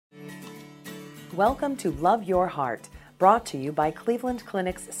Welcome to Love Your Heart, brought to you by Cleveland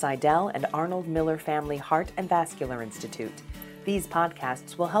Clinic's Seidel and Arnold Miller Family Heart and Vascular Institute. These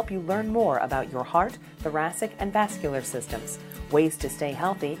podcasts will help you learn more about your heart, thoracic, and vascular systems, ways to stay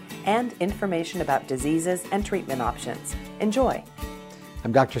healthy, and information about diseases and treatment options. Enjoy.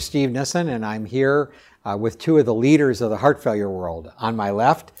 I'm Dr. Steve Nissen, and I'm here with two of the leaders of the heart failure world. On my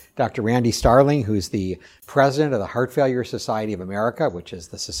left, Dr. Randall Starling, who's the president of the Heart Failure Society of America, which is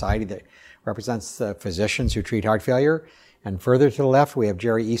the society that represents the physicians who treat heart failure. And further to the left, we have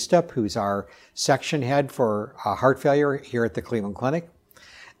Jerry Estep, who's our section head for heart failure here at the Cleveland Clinic.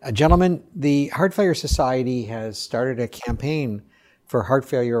 Gentlemen, the Heart Failure Society has started a campaign for heart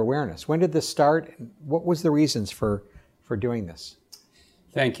failure awareness. When did this start? What was the reasons for doing this?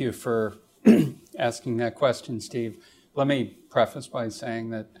 Thank you for asking that question, Steve. Let me preface by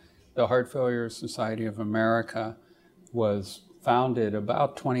saying that the Heart Failure Society of America was founded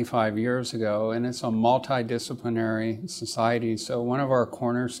about 25 years ago, and it's a multidisciplinary society. So one of our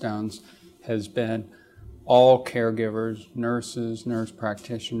cornerstones has been all caregivers, nurses, nurse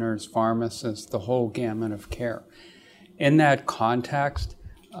practitioners, pharmacists, the whole gamut of care. In that context,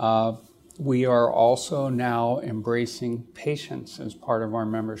 we are also now embracing patients as part of our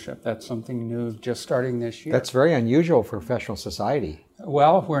membership. That's something new just starting this year. That's very unusual for a professional society.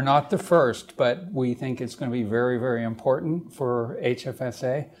 Well, we're not the first, but we think it's going to be very, very important for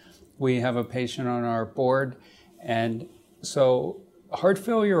HFSA. We have a patient on our board, and so heart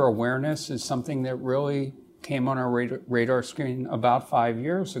failure awareness is something that really came on our radar screen about 5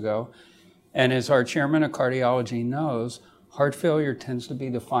 years ago. And as our chairman of cardiology knows, heart failure tends to be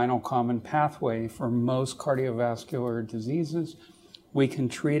the final common pathway for most cardiovascular diseases. We can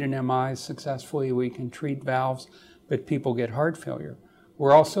treat an MI successfully, we can treat valves, but people get heart failure.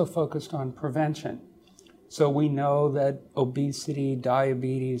 We're also focused on prevention. So we know that obesity,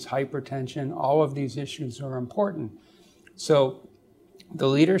 diabetes, hypertension, all of these issues are important. So the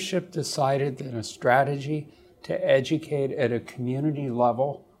leadership decided that a strategy to educate at a community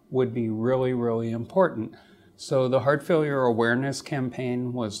level would be really, really important. So the Heart Failure Awareness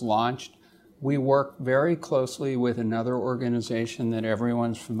Campaign was launched. We work very closely with another organization that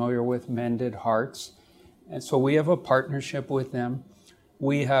everyone's familiar with, Mended Hearts. And so we have a partnership with them.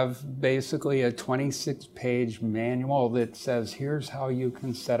 We have basically a 26-page manual that says, here's how you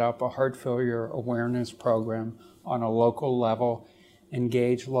can set up a heart failure awareness program on a local level,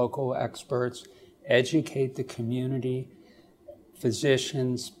 engage local experts, educate the community,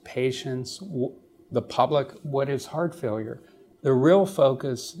 physicians, patients, the public, what is heart failure? The real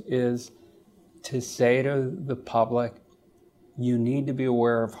focus is to say to the public, you need to be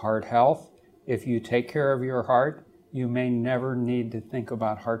aware of heart health. If you take care of your heart, you may never need to think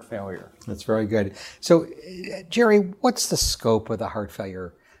about heart failure. That's very good. So, Jerry, what's the scope of the heart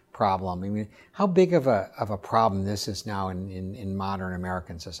failure problem? I mean, how big of a problem this is now in modern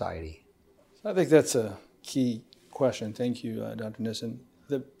American society? I think that's a key question. Thank you, Dr. Nissen.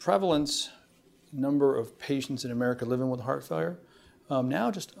 The prevalence number of patients in America living with heart failure, now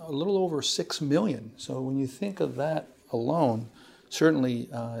just a little over 6 million. So when you think of that alone, certainly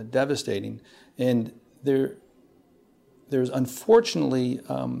devastating. And there's unfortunately,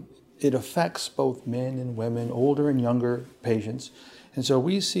 it affects both men and women, older and younger patients. And so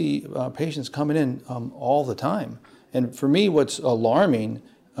we see patients coming in all the time. And for me, what's alarming,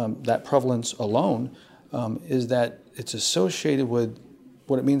 that prevalence alone, is that it's associated with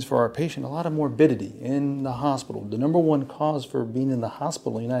what it means for our patient, a lot of morbidity in the hospital. The number one cause for being in the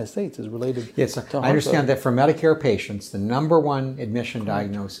hospital in the United States is related to heart failure. I understand that for Medicare patients, the number one admission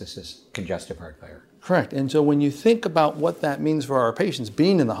diagnosis is congestive heart failure. Correct. And so when you think about what that means for our patients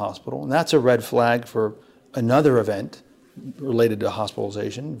being in the hospital, and that's a red flag for another event related to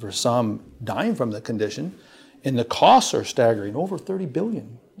hospitalization, for some dying from the condition, and the costs are staggering, over $30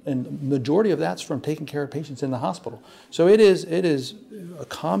 billion. And the majority of that's from taking care of patients in the hospital. So it is a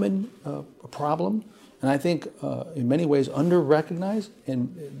common problem, and I think in many ways under-recognized and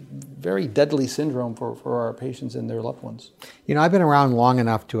very deadly syndrome for our patients and their loved ones. You know, I've been around long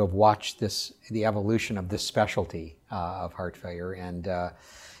enough to have watched the evolution of this specialty of heart failure, and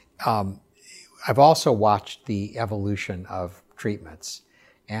I've also watched the evolution of treatments.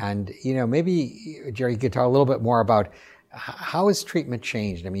 And, you know, maybe, Jerry, you could talk a little bit more about how has treatment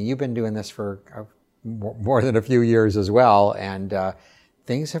changed? I mean, you've been doing this for more than a few years as well, and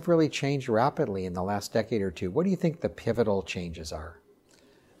things have really changed rapidly in the last decade or two. What do you think the pivotal changes are?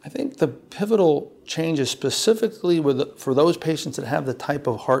 I think the pivotal changes specifically for those patients that have the type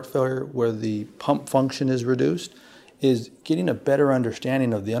of heart failure where the pump function is reduced is getting a better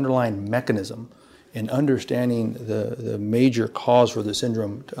understanding of the underlying mechanism and understanding the major cause for the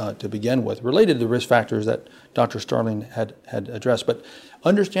syndrome to begin with, related to the risk factors that Dr. Starling had addressed. But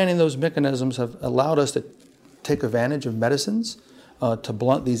understanding those mechanisms have allowed us to take advantage of medicines to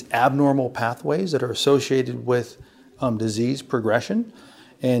blunt these abnormal pathways that are associated with disease progression.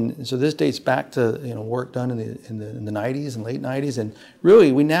 And so this dates back to work done in the 90s and late 90s, and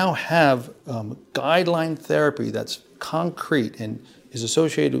really we now have guideline therapy that's concrete and is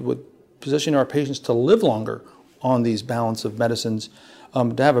associated with positioning our patients to live longer on these balance of medicines,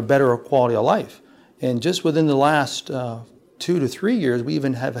 to have a better quality of life. And just within the last 2 to 3 years, we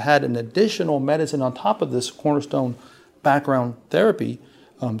even have had an additional medicine on top of this cornerstone background therapy,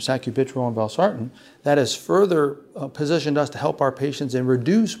 sacubitril and valsartan, that has further positioned us to help our patients and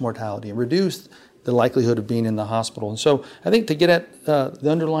reduce mortality and reduce the likelihood of being in the hospital. And so I think to get at the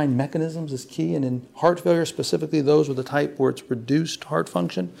underlying mechanisms is key, and in heart failure specifically, those with the type where it's reduced heart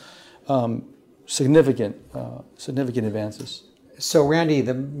function, significant advances. So Randy,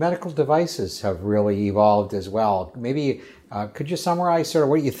 the medical devices have really evolved as well. Maybe could you summarize sort of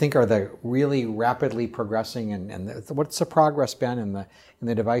what you think are the really rapidly progressing and what's the progress been in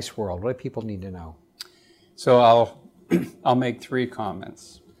the device world? What do people need to know? So I'll make 3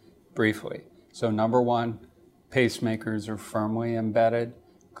 comments briefly. So number 1, pacemakers are firmly embedded,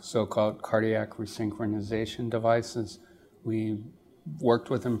 so-called cardiac resynchronization devices. We worked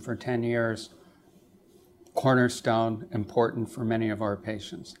with them for 10 years. Cornerstone, important for many of our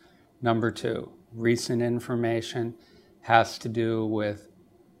patients. Number 2, recent information has to do with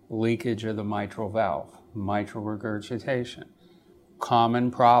leakage of the mitral valve, mitral regurgitation.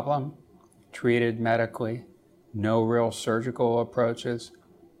 Common problem, treated medically, no real surgical approaches.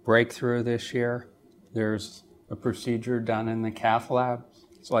 Breakthrough this year, there's a procedure done in the cath lab.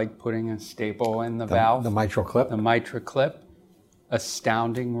 It's like putting a staple in the valve. The mitral clip? The mitral clip.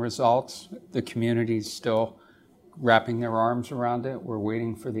 Astounding results. The community's still wrapping their arms around it. We're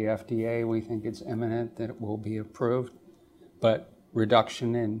waiting for the FDA. We think it's imminent that it will be approved. But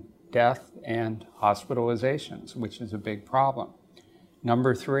reduction in death and hospitalizations, which is a big problem.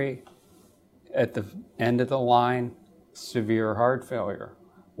 Number 3, at the end of the line, severe heart failure.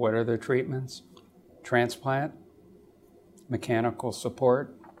 What are the treatments? Transplant, mechanical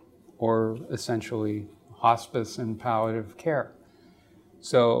support, or essentially hospice and palliative care.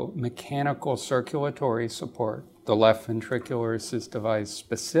 So mechanical circulatory support, the left ventricular assist device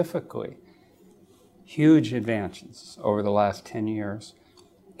specifically, huge advances over the last 10 years,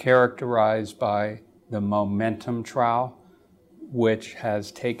 characterized by the MOMENTUM trial, which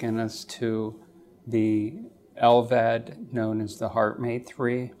has taken us to the LVAD, known as the HeartMate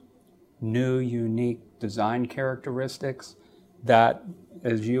 3, new unique design characteristics that,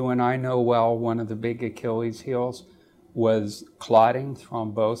 as you and I know well, one of the big Achilles heels was clotting,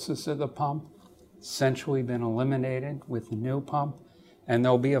 thrombosis of the pump, essentially been eliminated with the new pump. And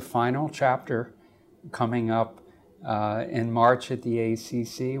there'll be a final chapter coming up in March at the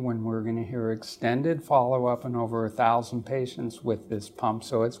ACC when we're going to hear extended follow-up in over 1,000 patients with this pump.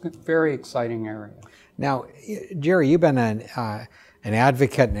 So it's a very exciting area. Now, Jerry, you've been an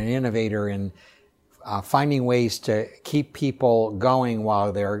advocate and an innovator in finding ways to keep people going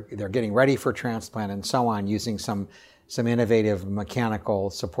while they're getting ready for transplant and so on, using some innovative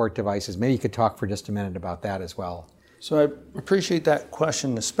mechanical support devices. Maybe you could talk for just a minute about that as well. So I appreciate that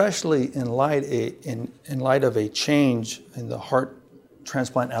question, especially in light of a change in the heart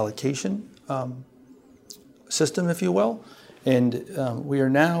transplant allocation system, if you will. And we are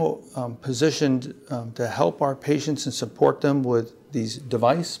now positioned to help our patients and support them with these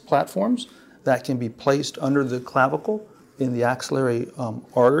device platforms that can be placed under the clavicle in the axillary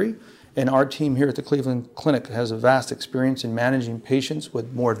artery. And our team here at the Cleveland Clinic has a vast experience in managing patients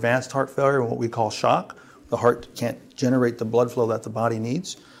with more advanced heart failure and what we call shock. The heart can't generate the blood flow that the body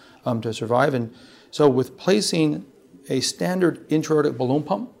needs to survive. And so with placing a standard intra-aortic balloon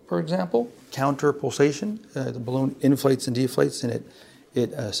pump, for example, counter pulsation, the balloon inflates and deflates, and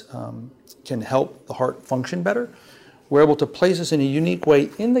it can help the heart function better. We're able to place this in a unique way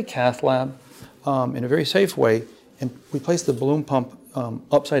in the cath lab in a very safe way, and we place the balloon pump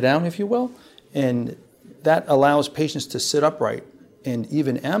upside down, if you will, and that allows patients to sit upright and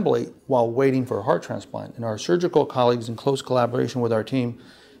even ambulate while waiting for a heart transplant. And our surgical colleagues, in close collaboration with our team,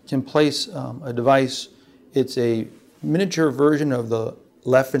 can place a device. It's a miniature version of the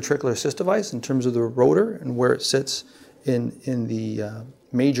left ventricular assist device in terms of the rotor and where it sits in the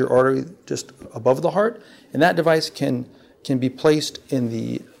major artery just above the heart. And that device can be placed in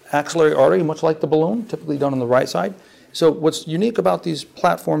the axillary artery, much like the balloon, typically done on the right side. So what's unique about these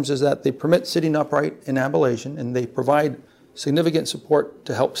platforms is that they permit sitting upright in ambulation, and they provide significant support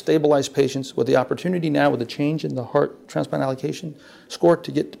to help stabilize patients with the opportunity now with the change in the heart transplant allocation score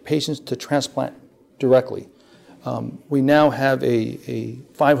to get patients to transplant directly. We now have a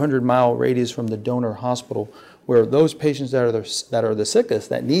 500-mile radius from the donor hospital where those patients that are the sickest,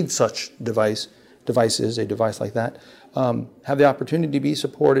 that need such devices, a device like that, have the opportunity to be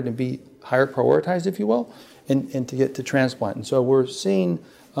supported and be higher prioritized, if you will, and to get to transplant. And so we're seeing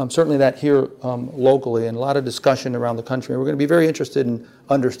certainly that here locally, and a lot of discussion around the country. And we're going to be very interested in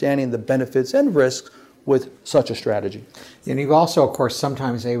understanding the benefits and risks with such a strategy. And you've also, of course,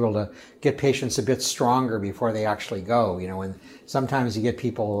 sometimes able to get patients a bit stronger before they actually go. And sometimes you get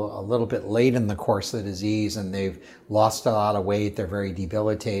people a little bit late in the course of the disease and they've lost a lot of weight, they're very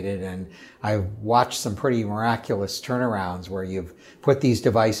debilitated, and I've watched some pretty miraculous turnarounds where you've put these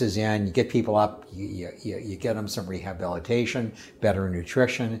devices in, you get people up, you get them some rehabilitation, better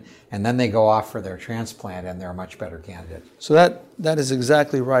nutrition, and then they go off for their transplant and they're a much better candidate. So that is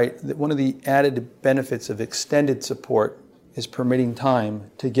exactly right. One of the added benefits of extended support is permitting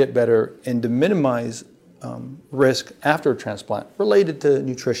time to get better and to minimize risk after transplant related to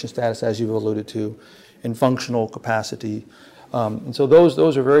nutrition status, as you've alluded to, and functional capacity. And so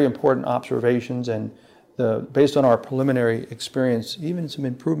those are very important observations, and based on our preliminary experience, even some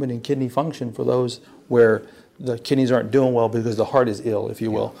improvement in kidney function for those where the kidneys aren't doing well because the heart is ill, if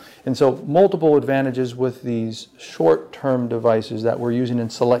you will. And so multiple advantages with these short-term devices that we're using in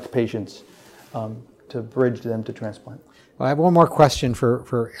select patients to bridge them to transplant. Well, I have one more question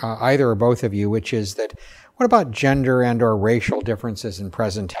for either or both of you, which is that what about gender and or racial differences in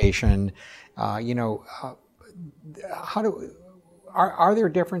presentation? Are there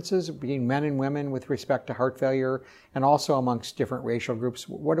differences between men and women with respect to heart failure and also amongst different racial groups?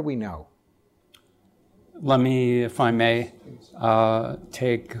 What do we know? Let me, if I may,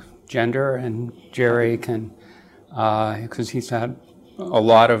 take gender, and Jerry can, because he's had a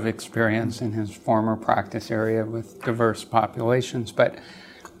lot of experience in his former practice area with diverse populations. But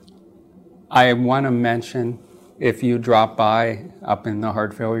I want to mention, if you drop by up in the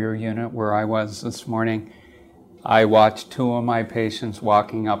heart failure unit where I was this morning, I watched two of my patients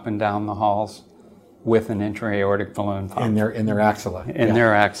walking up and down the halls with an intra-aortic balloon pump. In their axilla.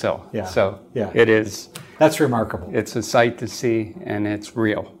 Their axilla. Yeah. So yeah. It is. That's remarkable. It's a sight to see, and it's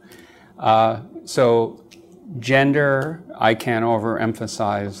real. So gender, I can't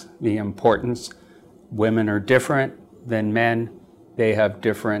overemphasize the importance. Women are different than men. They have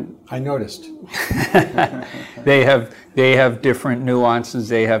different. I noticed. They have different nuances.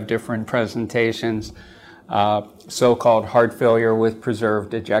 They have different presentations. So-called heart failure with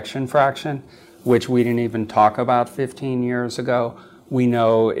preserved ejection fraction, which we didn't even talk about 15 years ago, we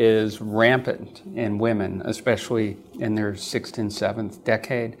know is rampant in women, especially in their 6th and 7th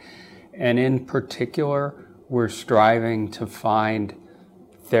decade. And in particular, we're striving to find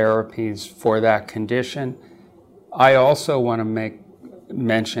therapies for that condition. I also want to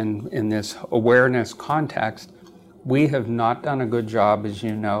mention in this awareness context, we have not done a good job, as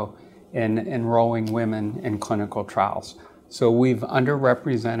you know, in enrolling women in clinical trials. So we've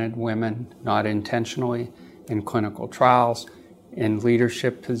underrepresented women, not intentionally, in clinical trials, in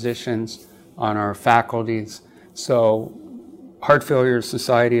leadership positions, on our faculties. So Heart Failure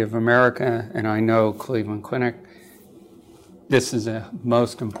Society of America, and I know Cleveland Clinic, this is a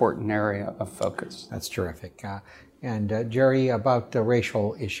most important area of focus. That's terrific. And Jerry, about the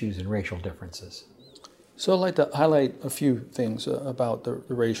racial issues and racial differences. So I'd like to highlight a few things about the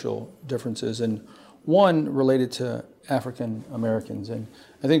racial differences, and one related to African Americans. And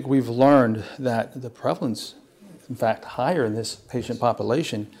I think we've learned that the prevalence, in fact, higher in this patient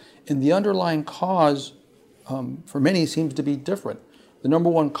population, and the underlying cause for many seems to be different. The number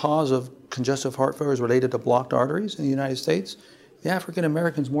one cause of congestive heart failure is related to blocked arteries in the United States. The African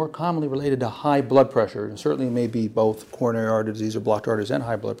Americans more commonly related to high blood pressure, and certainly may be both coronary artery disease or blocked arteries and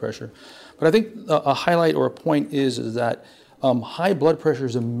high blood pressure. But I think a highlight or a point is that high blood pressure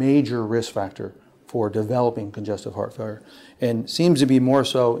is a major risk factor for developing congestive heart failure, and seems to be more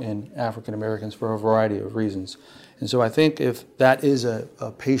so in African Americans for a variety of reasons. And so I think if that is a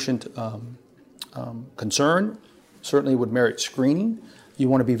patient concern, certainly would merit screening. You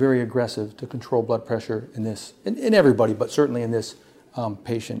want to be very aggressive to control blood pressure in this, in everybody, but certainly in this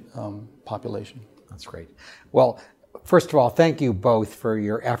patient population. That's great. Well, first of all, thank you both for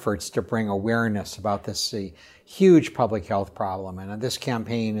your efforts to bring awareness about this huge public health problem. And this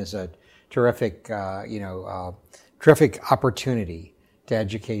campaign is a terrific, terrific opportunity to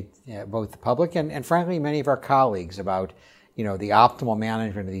educate both the public and frankly, many of our colleagues about the optimal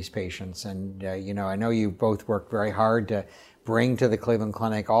management of these patients. And, I know you both worked very hard to bring to the Cleveland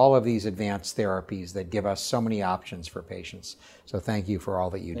Clinic all of these advanced therapies that give us so many options for patients. So thank you for all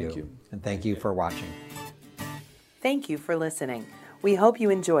that you do. Thank you. And thank you for watching. Thank you for listening. We hope you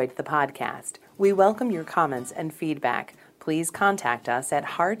enjoyed the podcast. We welcome your comments and feedback. Please contact us at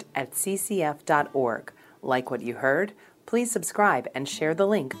heart@ccf.org. Like what you heard? Please subscribe and share the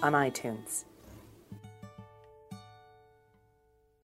link on iTunes.